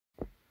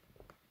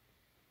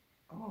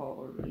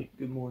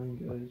morning,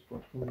 guys.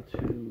 Welcome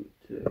to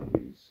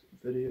today's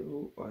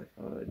video. I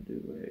thought I'd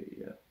do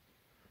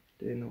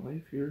a day in the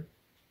life here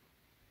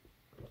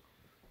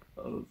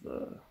of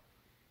a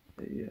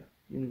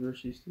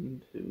university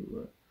student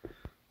who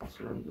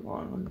also runs a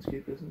lawn and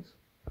landscape business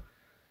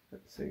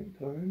at the same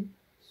time.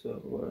 So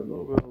a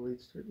little bit of a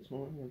late start this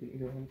morning. We're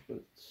getting going,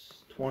 but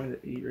it's 20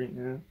 to 8 right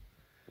now.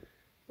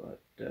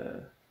 But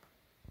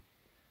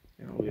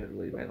you know, we had a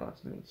late night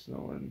last night with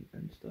snow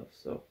and stuff,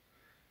 so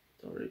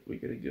it's alright. We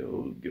gotta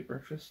go get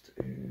breakfast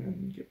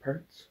and get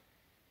parts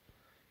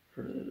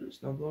for the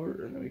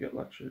snowblower, and then we got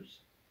lectures,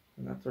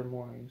 and that's our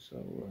morning.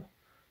 So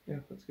yeah,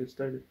 let's get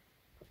started.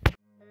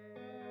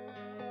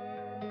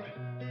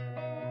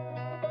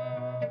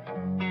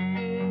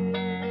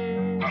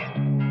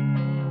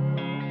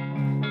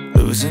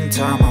 Losing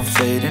time, I'm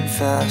fading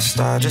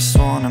fast. I just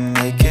wanna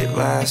make it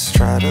last.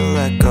 Try to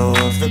let go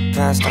of the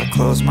past. I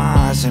close my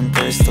eyes,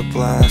 embrace the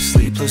blast.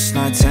 Sleepless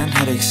nights and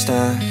headache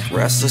stack.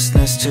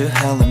 Restlessness to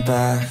hell and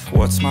back.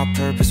 What's my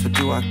purpose? What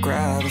do I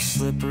grab? A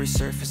slippery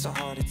surface, a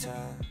heart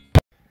attack.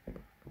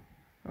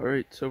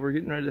 Alright, so we're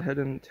getting ready to head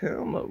into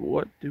town, but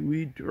what do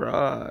we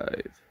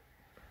drive?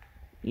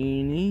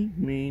 Eeny,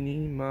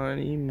 meeny,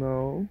 miny,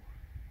 mo.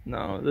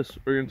 No,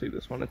 we're gonna take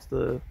this one. It's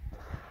the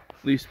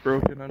least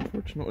broken,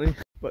 unfortunately.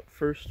 But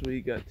first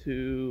we got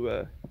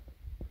to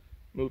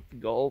move the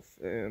Golf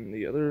and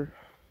the other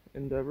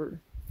Endeavor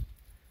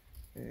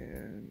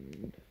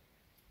and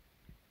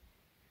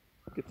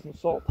get some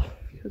salt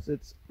because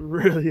it's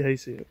really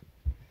icy out.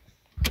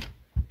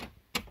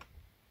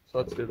 So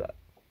let's do that.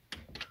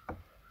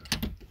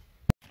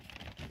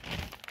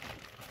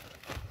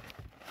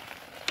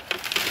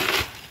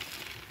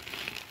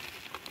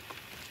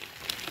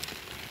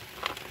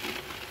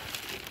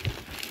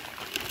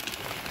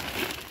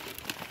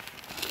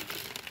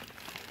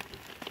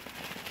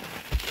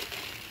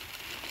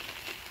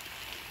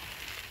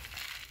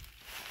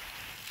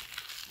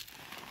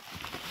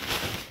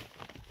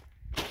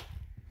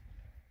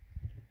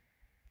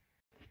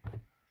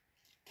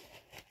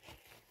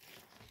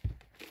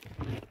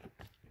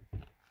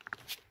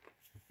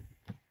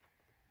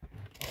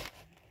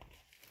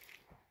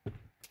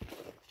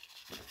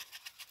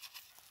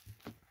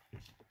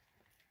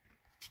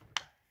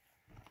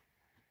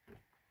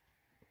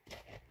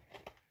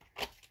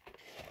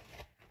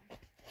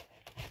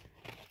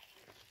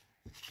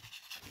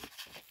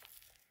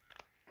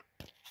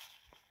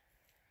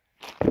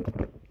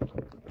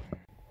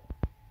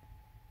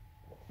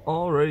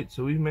 Alright,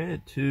 so we've made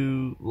it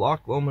to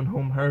Loch Lomond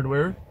Home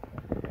Hardware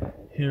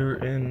here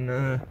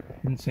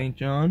in St.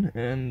 John,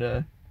 and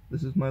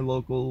this is my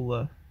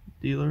local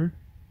dealer.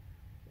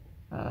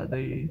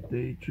 They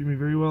treat me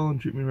very well and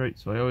treat me right,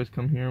 so I always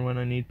come here when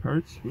I need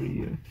parts.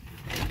 We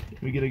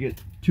gotta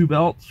get 2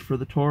 belts for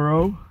the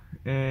Toro,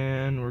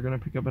 and we're gonna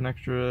pick up an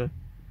extra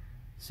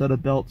set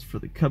of belts for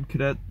the Cub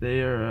Cadet.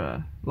 They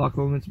are Loch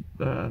Lomond's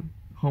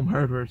Home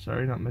Hardware,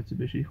 sorry, not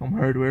Mitsubishi. Home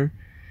Hardware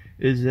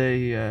is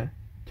a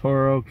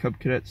Toro Cub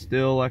Cadet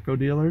Still Echo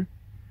dealer,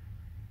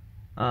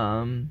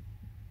 and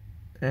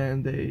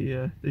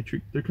they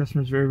treat their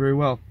customers very, very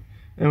well.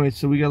 Anyway,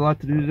 so we got a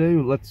lot to do today.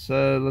 Let's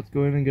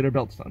go in and get our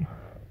belts done.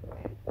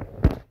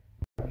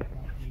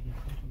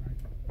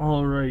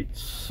 All right,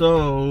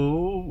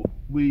 so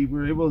we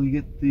were able to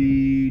get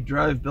the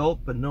drive belt,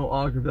 but no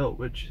auger belt,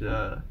 which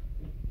the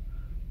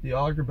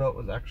auger belt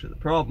was actually the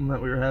problem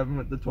that we were having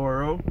with the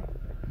Toro.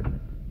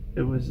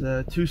 It was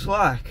too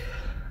slack.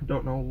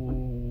 Don't know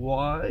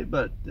why,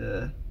 but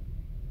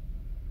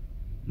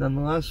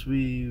nonetheless,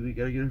 we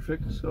gotta get it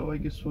fixed. So I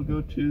guess we'll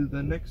go to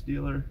the next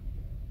dealer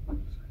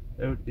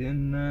out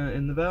in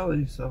the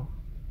valley. So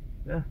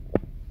yeah,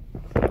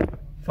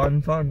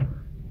 fun.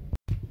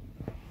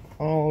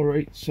 All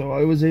right, so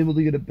I was able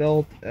to get a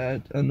belt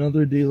at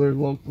another dealer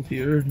local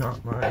here,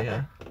 not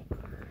my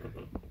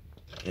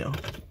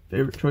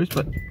favorite choice,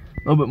 but a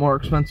little bit more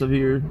expensive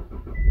here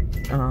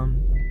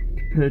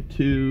compared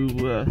to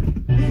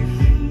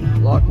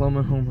Loch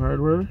Lomond Home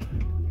Hardware,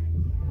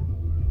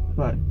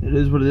 but it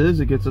is what it is.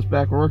 It gets us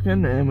back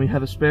working, and we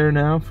have a spare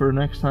now for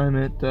next time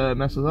it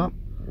messes up.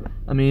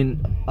 I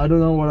mean, I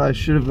don't know what I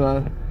should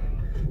have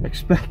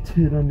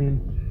expected. I mean,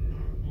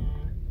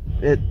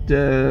 that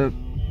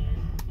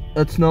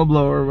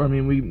snowblower, I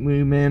mean,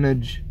 we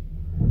manage,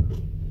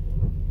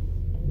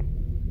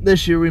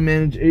 this year we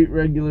managed 8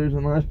 regulars,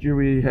 and last year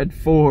we had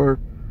 4,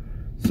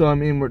 so I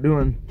mean, we're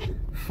doing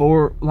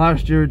 4.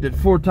 Last year it did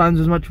 4 times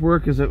as much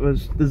work as it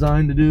was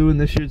designed to do, and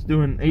this year it's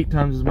doing 8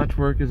 times as much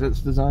work as it's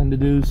designed to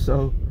do.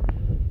 So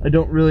I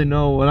don't really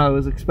know what I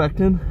was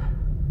expecting,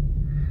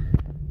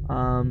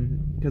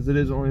 because it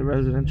is only a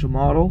residential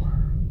model,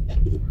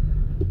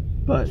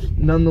 but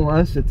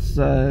nonetheless it's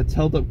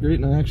held up great,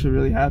 and I'm actually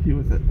really happy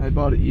with it. I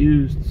bought it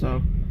used,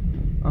 so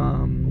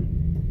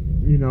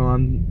you know,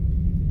 I'm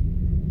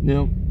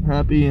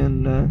happy,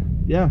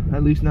 and yeah,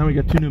 at least now we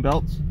got 2 new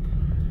belts.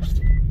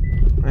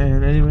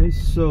 And anyway,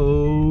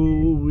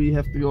 so we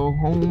have to go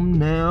home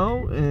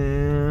now,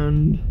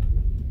 and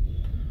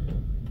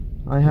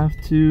I have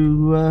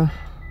to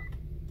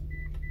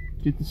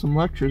get to some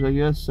lectures, I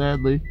guess,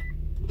 sadly.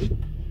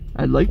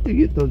 I'd like to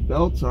get those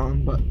belts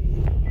on, but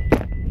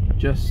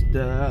just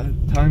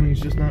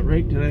timing's just not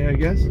right today, I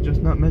guess. It's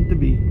just not meant to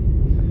be.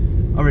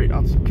 Alright,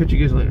 I'll catch you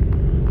guys later.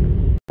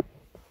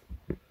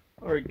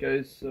 Alright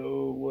guys,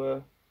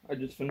 so I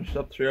just finished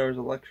up 3 hours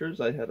of lectures.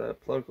 I had a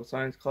political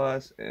science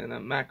class and a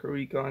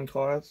macroecon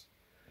class.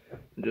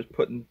 I'm just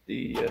putting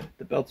the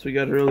belts we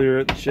got earlier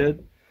at the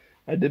shed.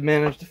 I did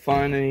manage to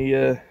find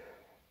a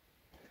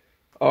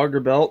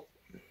auger belt,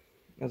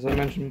 as I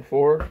mentioned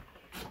before.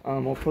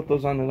 I'll put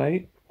those on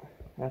tonight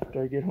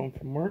after I get home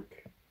from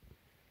work.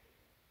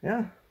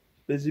 Yeah,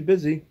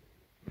 busy.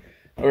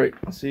 Alright,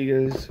 I'll see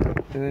you guys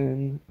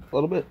in a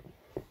little bit.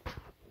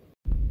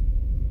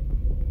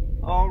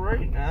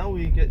 Alright, now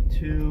we get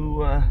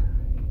to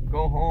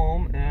go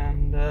home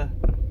and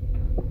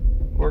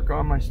work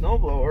on my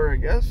snowblower, I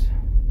guess.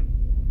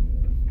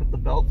 Put the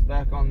belts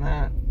back on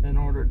that in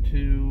order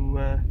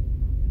to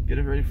get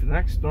it ready for the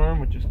next storm,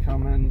 which is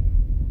coming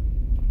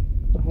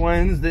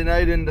Wednesday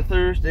night into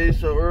Thursday.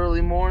 So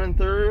early morning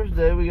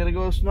Thursday we gotta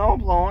go snow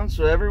blowing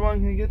so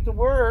everyone can get to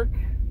work,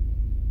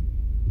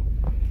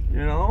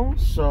 you know.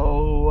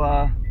 So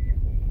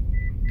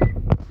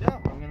yeah,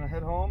 I'm gonna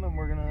head home and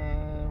we're gonna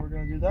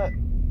do that.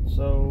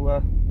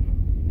 So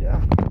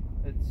yeah,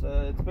 it's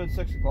about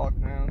 6 o'clock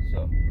now,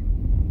 so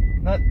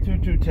not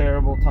too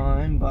terrible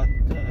time, but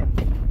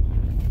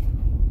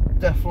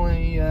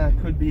definitely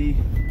could be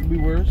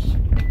worse.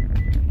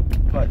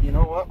 But you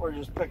know what? We're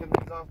just picking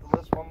things off the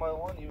list one by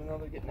one, even though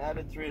they're getting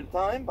added 3 at a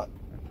time. But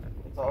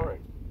it's all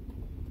right.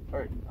 All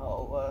right,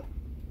 I'll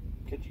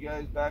catch you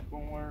guys back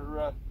when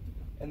we're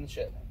in the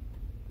shed.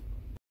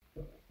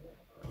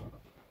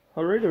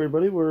 All right,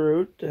 everybody, we're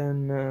out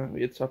and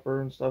we had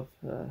supper and stuff.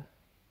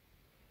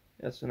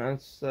 Yeah, so now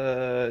it's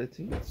I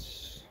think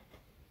it's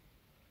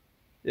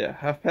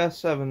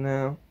 7:30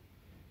 now.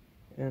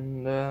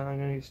 And I'm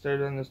going to get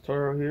started on this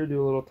Toro here,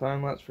 do a little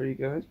time lapse for you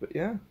guys. But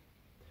yeah,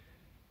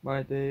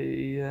 my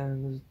day,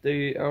 this is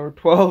day hour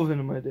 12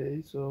 into my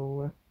day.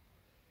 So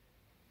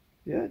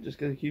yeah, just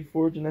got to keep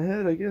forging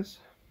ahead, I guess.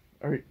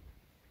 Alright,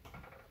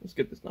 let's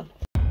get this done.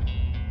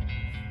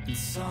 And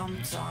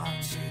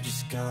sometimes you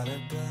just gotta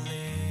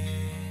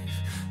believe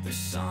there's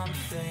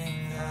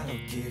something that'll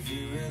give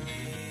you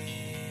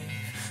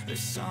relief. There's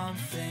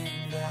something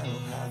that'll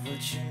have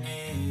what you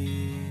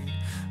need,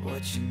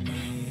 what you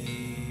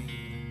need.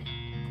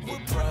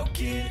 We're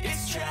broken,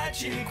 it's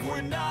tragic,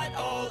 we're not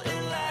all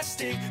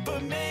elastic,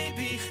 but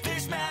maybe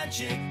there's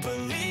magic,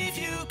 believe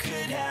you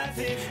could have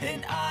it.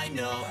 And I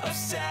know of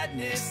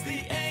sadness,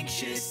 the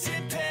anxious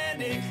and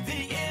panic,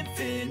 the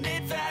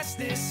infinite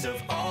vastness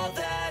of all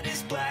that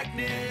is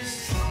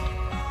blackness.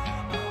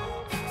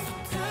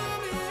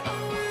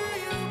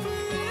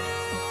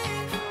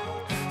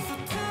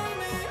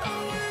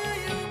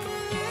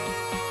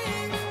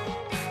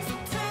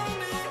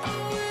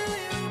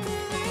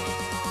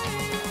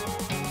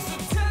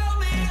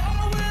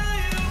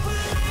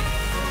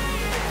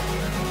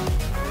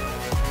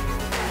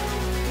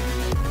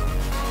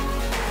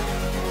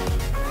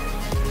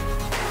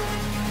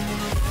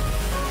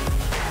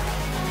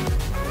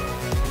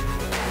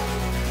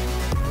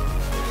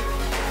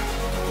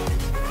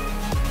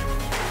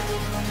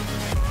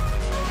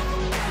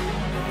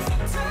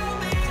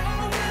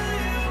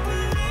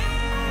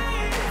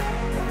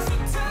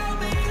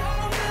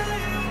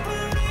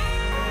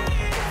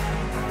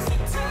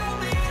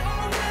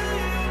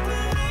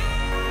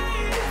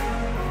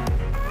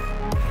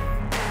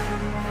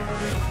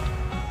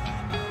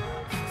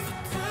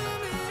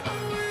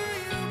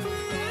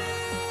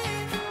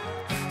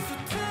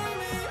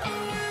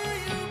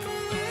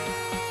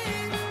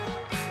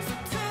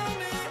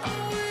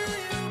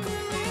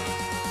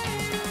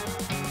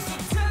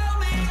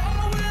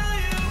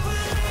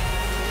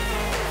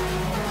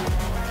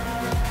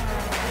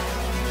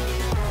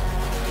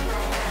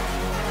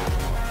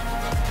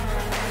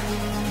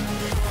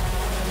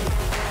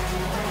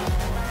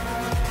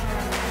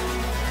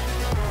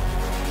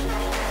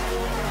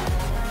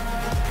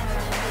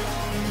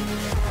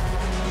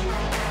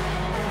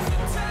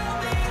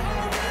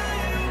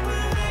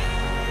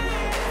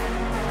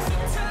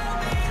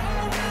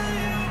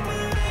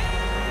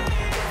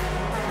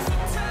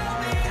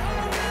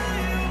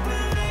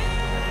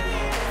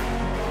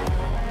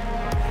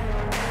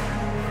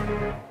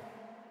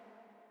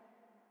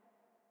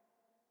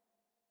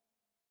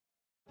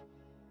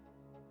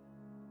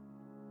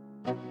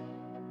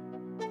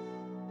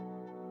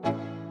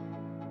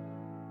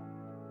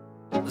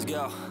 Let's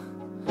go.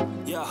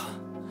 Yo,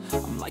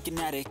 I'm like an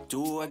addict,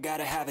 do I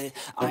gotta have it.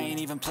 I ain't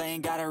even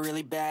playing, got a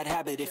really bad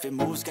habit. If it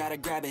moves, gotta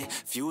grab it,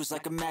 fuse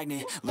like a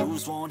magnet.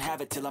 Lose, won't have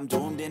it till I'm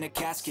doomed in a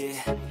casket.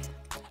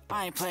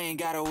 I ain't playing,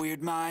 got a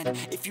weird mind.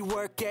 If you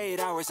work 8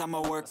 hours,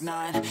 I'ma work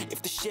 9.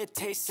 If the shit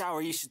tastes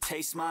sour, you should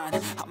taste mine.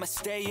 I'ma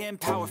stay in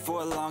power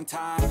for a long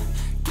time.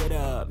 Get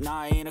up,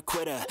 nah, I ain't a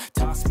quitter.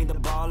 Toss me the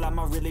ball, I'm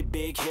a really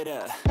big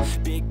hitter.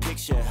 Big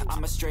picture,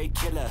 I'm a straight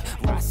killer.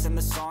 Rising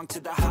the song to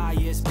the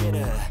highest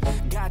bidder.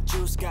 Got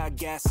juice, got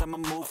gas, I'ma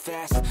move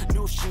fast.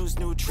 New shoes,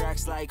 new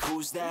tracks, like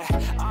who's that?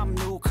 I'm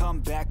newcomer. come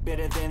back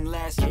better than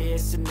last. Yeah,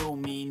 it's a new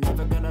me,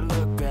 never gonna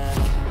look back.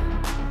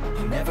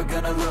 I'm never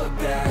gonna look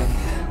back,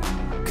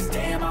 cause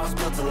damn, I was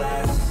built to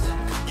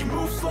last. You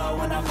move slow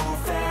and I move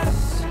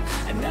fast,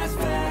 and that's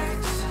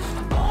facts.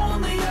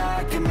 Only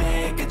I can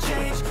make a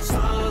change,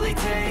 slowly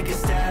take a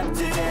step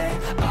today.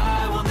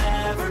 I will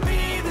never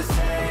be the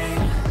same,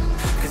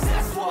 cause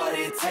that's what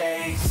it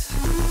takes.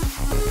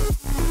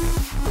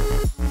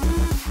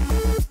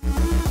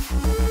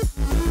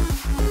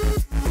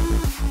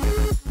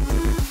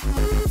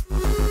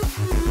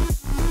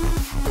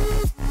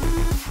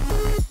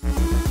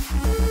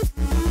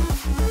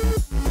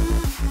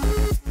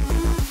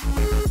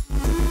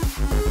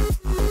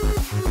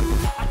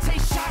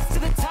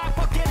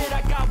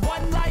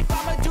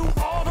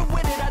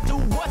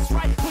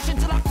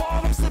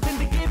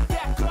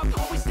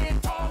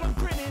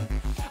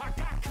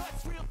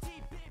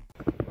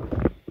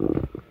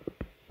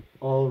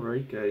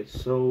 Alright guys,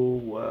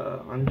 so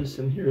I'm just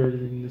in here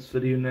editing this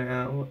video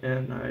now,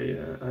 and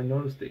I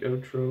noticed the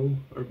outro,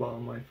 or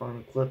my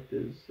final clip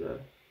is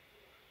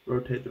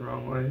rotate the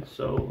wrong way,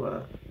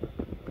 so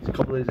it's a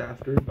couple days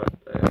after, but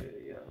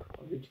yeah,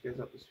 I'll get you guys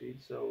up to speed.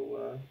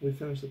 So we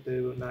finished the day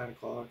about 9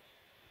 o'clock,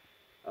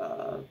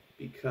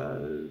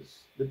 because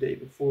the day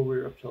before we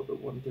were up till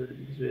about 1:30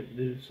 because we had to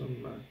do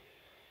some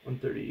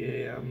 1:30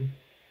 a.m.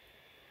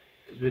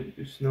 because we had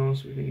to do snow,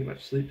 so we didn't get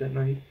much sleep that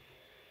night.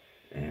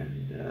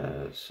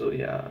 And so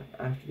yeah,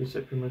 after this I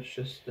pretty much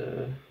just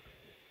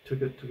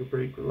took a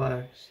break,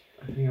 relaxed.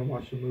 I think I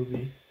watched a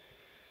movie.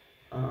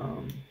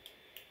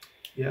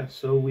 Yeah,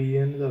 so we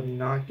ended up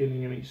not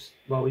getting any.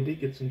 Well, we did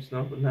get some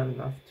snow, but not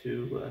enough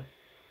to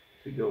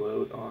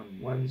go out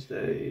on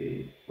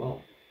Wednesday.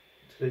 Well,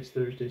 today's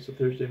Thursday, so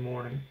Thursday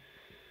morning.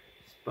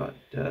 But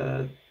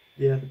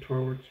yeah, the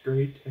tour works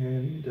great,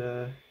 and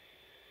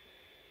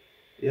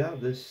yeah,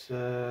 this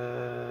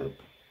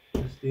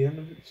is the end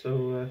of it.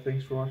 So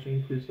thanks for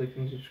watching. Please like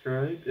and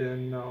subscribe,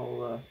 and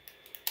I'll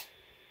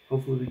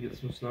hopefully we get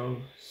some snow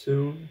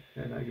soon,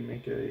 and I can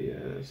make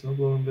a snow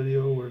blowing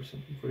video or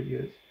something for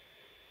you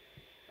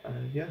guys.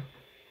 Yeah,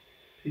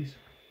 peace.